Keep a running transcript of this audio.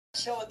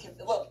Show can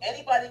look.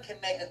 Anybody can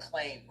make a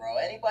claim, bro.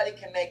 Anybody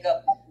can make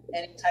up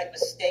any type of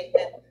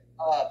statement,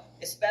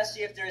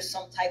 especially if there's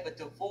some type of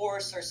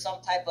divorce or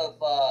some type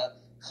of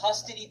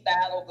custody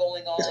battle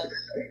going on.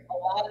 A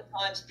lot of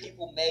times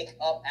people make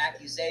up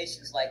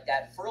accusations like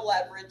that for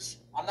leverage.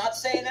 I'm not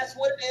saying that's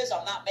what it is.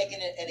 I'm not making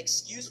it an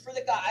excuse for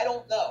the guy. I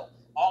don't know.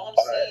 All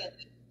I'm saying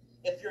is,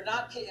 if you're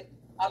not,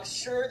 I'm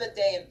sure that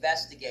they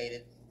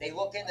investigated. They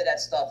look into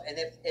that stuff, and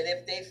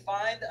if they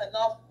find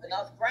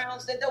enough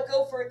grounds, then they'll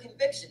go for a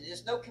conviction.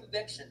 There's no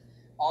conviction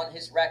on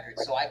his record,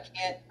 so I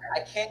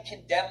can't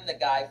condemn the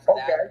guy for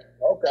that.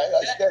 Okay,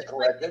 I stand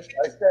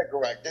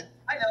corrected.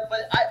 I know,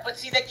 but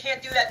see, they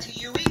can't do that to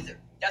you either.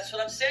 That's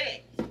what I'm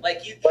saying.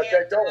 Like you can't. But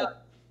they don't.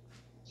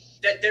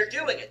 That they're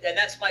doing it, and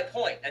that's my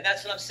point. And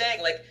that's what I'm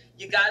saying. Like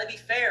you got to be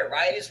fair.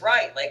 Right is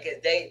right. Like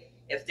if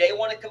they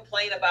want to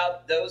complain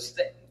about those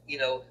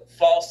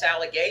false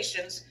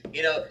allegations,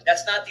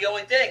 that's not the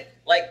only thing.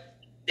 Like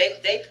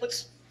they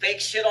put fake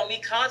shit on me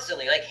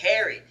constantly, like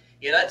Harry.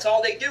 That's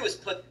all they do is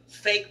put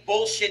fake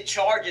bullshit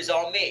charges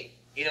on me.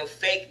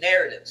 Fake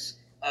narratives.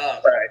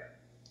 Right.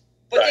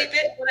 But they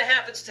bitch when it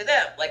happens to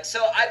them. Like,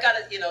 so I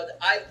gotta,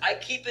 I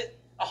keep it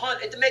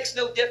 100. It makes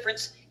no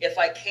difference if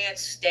I can't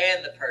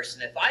stand the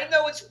person. If I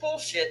know it's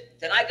bullshit,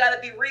 then I gotta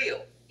be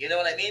real. You know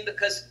what I mean?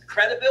 Because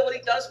credibility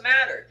does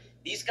matter.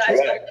 These guys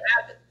don't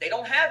have it. They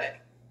don't have any.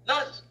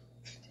 None.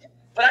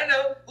 But I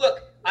know,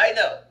 I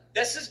know.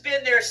 This has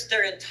been their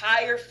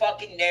entire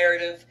fucking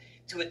narrative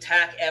to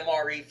attack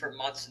MRE for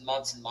months and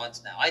months and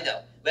months now. I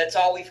know. That's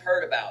all we've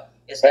heard about.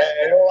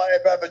 And all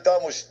I've ever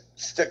done was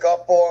stick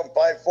up for him,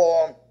 fight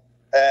for him,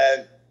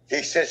 and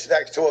he sits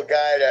next to a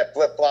guy that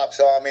flip-flops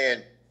on me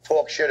and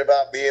talks shit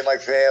about me and my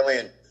family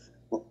and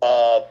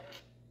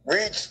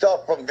reads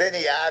stuff from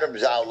Vinny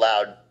Adams out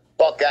loud.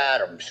 Fuck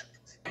Adams.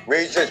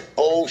 Reads this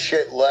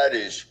bullshit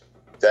letters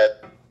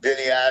that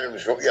Vinny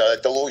Adams,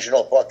 a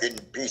delusional fucking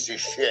piece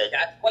of shit.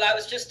 That's what I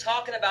was just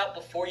talking about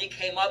before you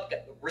came up.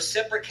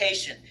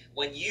 Reciprocation.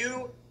 When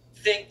you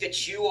think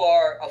that you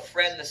are a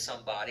friend to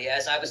somebody,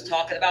 as I was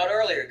talking about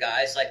earlier,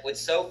 guys, like with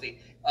Sophie,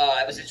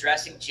 I was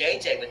addressing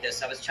JJ with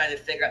this. I was trying to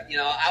figure out,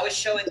 I was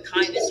showing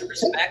kindness and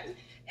respect.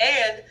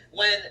 And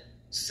when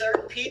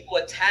certain people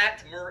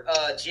attacked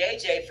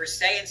JJ for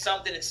saying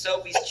something in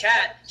Sophie's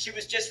chat, she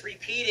was just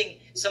repeating.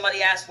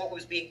 Somebody asked what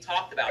was being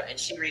talked about, and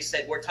she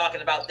said, we're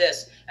talking about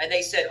this. And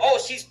they said, oh,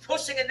 she's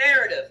pushing a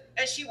narrative.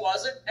 And she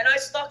wasn't, and I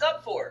stuck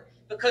up for her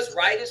because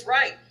right is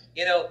right.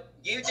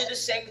 You did the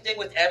same thing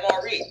with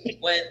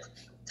MRE. When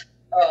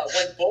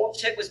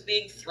bullshit was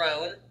being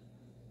thrown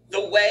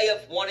the way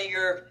of one of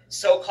your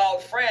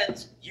so-called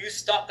friends, you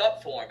stuck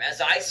up for him,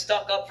 as I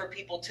stuck up for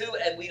people too,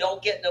 and we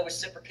don't get no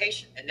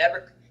reciprocation, and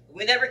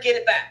we never get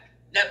it back.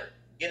 Never.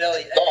 And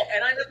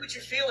I know what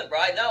you're feeling, bro.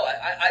 I know.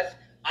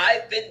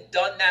 I've been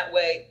done that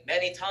way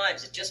many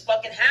times. It just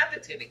fucking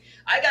happened to me.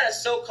 I got a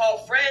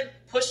so-called friend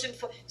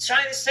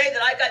trying to say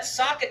that I got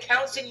sock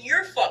accounts in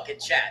your fucking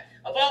chat.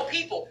 Of all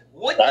people.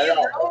 Wouldn't you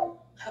know?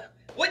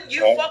 Wouldn't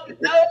you fucking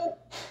know?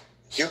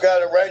 You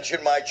got a wrench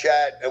in my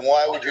chat, and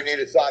why would you need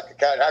a sock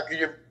account?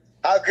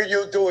 How could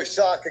you do a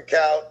sock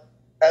account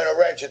and a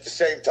wrench at the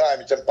same time?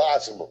 It's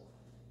impossible.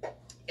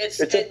 It's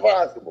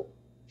impossible.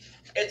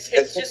 It's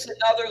just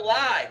another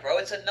lie, bro.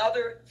 It's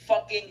another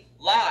fucking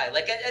lie.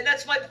 And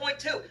that's my point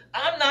too.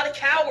 I'm not a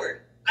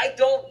coward. I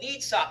don't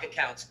need sock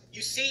accounts.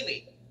 You see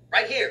me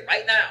right here,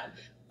 right now.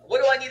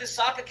 What do I need a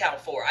sock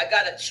account for? I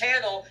got a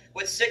channel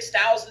with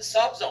 6,000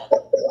 subs on it.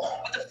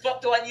 What the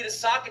fuck do I need a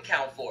sock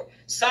account for?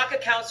 Sock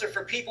accounts are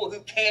for people who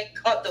can't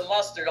cut the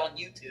mustard on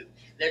YouTube.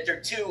 They're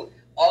too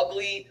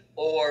ugly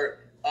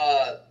or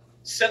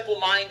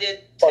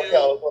simple-minded.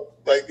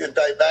 Like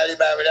Matty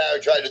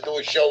Marinaro tried to do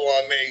a show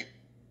on me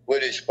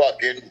with his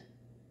fucking,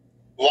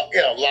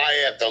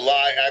 lie after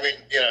lie. I mean,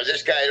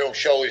 this guy don't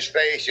show his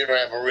face. You don't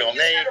have a real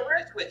name. He just had a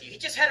wrench with you. He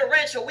just had a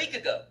wrench a week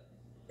ago.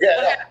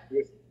 Yeah,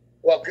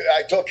 well,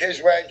 I took his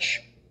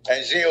wrench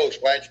and Zio's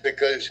wrench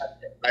because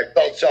I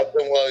felt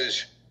something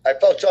was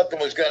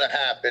going to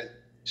happen.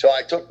 So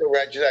I took the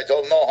wrenches. I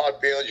told them, no hard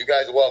feelings. You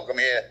guys are welcome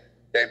here.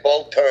 They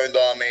both turned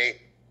on me,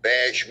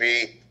 bashed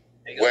me,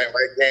 went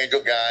right to Angel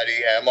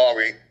Gotti,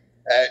 MRE.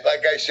 And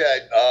like I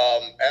said,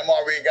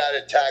 MRE got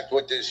attacked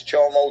with this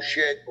Chomo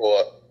shit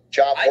or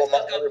chop I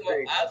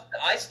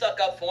stuck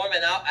up for him,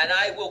 and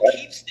I will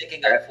keep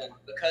sticking up for him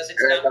because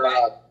it's not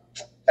right.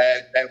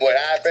 And what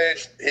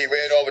happened, he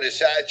ran over to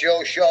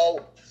Saggio's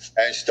show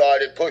and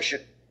started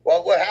pushing.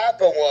 Well, what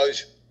happened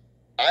was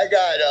I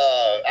got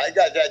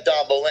that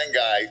Don Berlin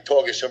guy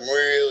talking some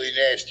really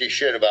nasty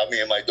shit about me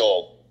and my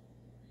dog.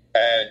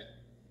 And,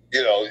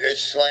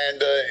 it's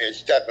slander,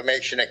 it's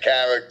defamation of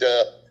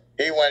character.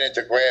 He went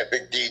into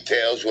graphic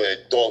details where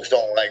dogs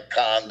don't like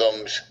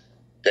condoms.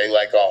 They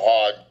like a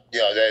hard,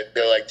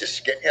 they like to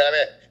skin.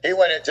 He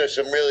went into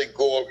some really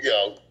gore,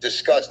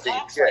 disgusting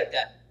shit. Like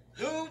that?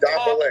 Who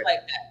talks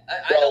like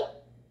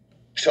that?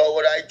 So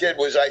what I did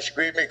was I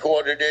screen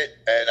recorded it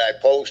and I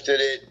posted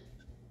it,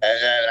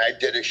 and then I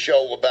did a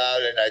show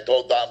about it. And I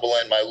told Don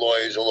Berlin, my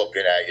lawyers are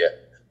looking at you.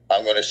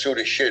 I'm going to sue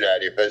the shit out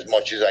of you for as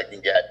much as I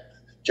can get.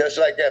 just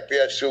like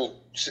FBS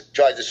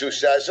tried to sue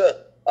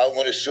Cesar, I'm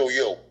going to sue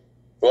you.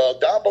 Well,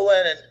 Don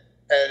Belen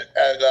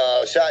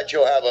and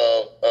Satchel have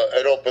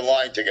an open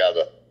line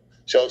together.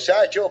 So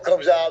Satchel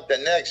comes out the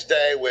next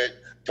day with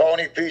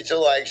Tony Pizza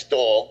Likes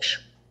Dogs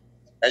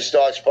and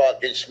starts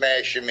fucking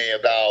smashing me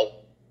about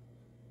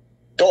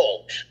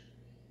dogs,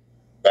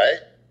 right?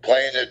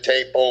 Playing the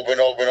tape over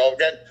and over and over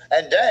again.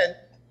 And then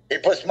he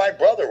puts my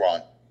brother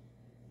on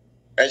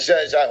and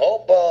says, I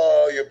hope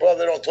your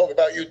brother don't talk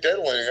about you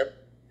diddling him.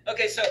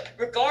 Okay, so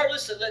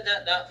regardless of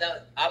now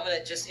I'm going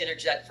to just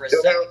interject for a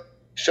second.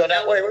 So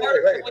now, wait.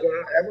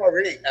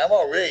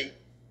 MRE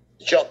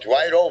jumped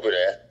right over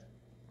there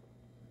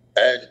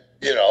and,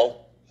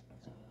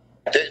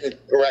 didn't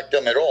correct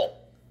them at all.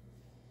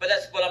 But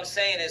that's what I'm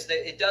saying is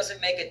that it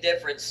doesn't make a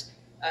difference.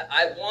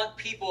 I want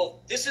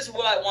people, this is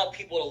what I want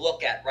people to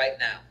look at right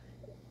now.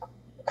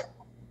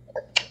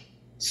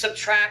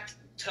 Subtract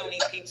Tony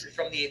Pizza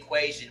from the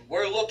equation.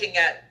 We're looking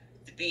at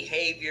the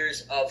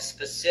behaviors of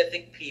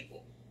specific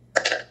people.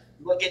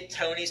 Look at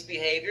Tony's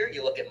behavior,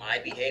 you look at my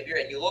behavior,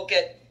 and you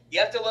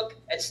have to look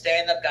at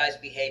stand-up guys'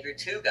 behavior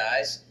too,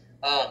 guys.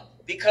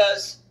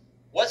 Because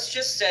let's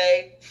just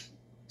say,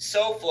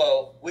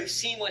 SoFlo, we've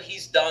seen what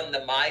he's done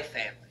to my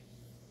family.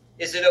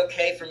 Is it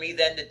okay for me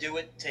then to do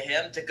it to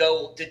him,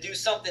 to do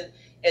something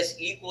as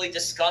equally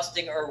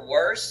disgusting or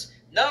worse?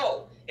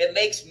 No. It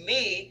makes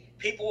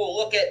people will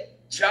look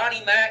at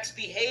Johnny Mac's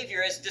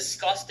behavior as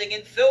disgusting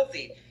and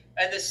filthy.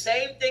 And the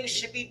same thing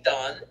should be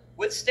done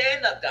with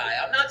stand-up guy.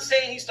 I'm not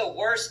saying he's the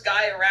worst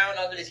guy around,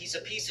 other than he's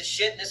a piece of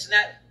shit and this and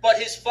that, but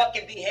his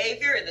fucking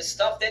behavior and the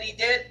stuff that he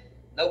did,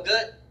 no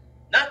good.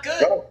 Not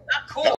good. Not cool.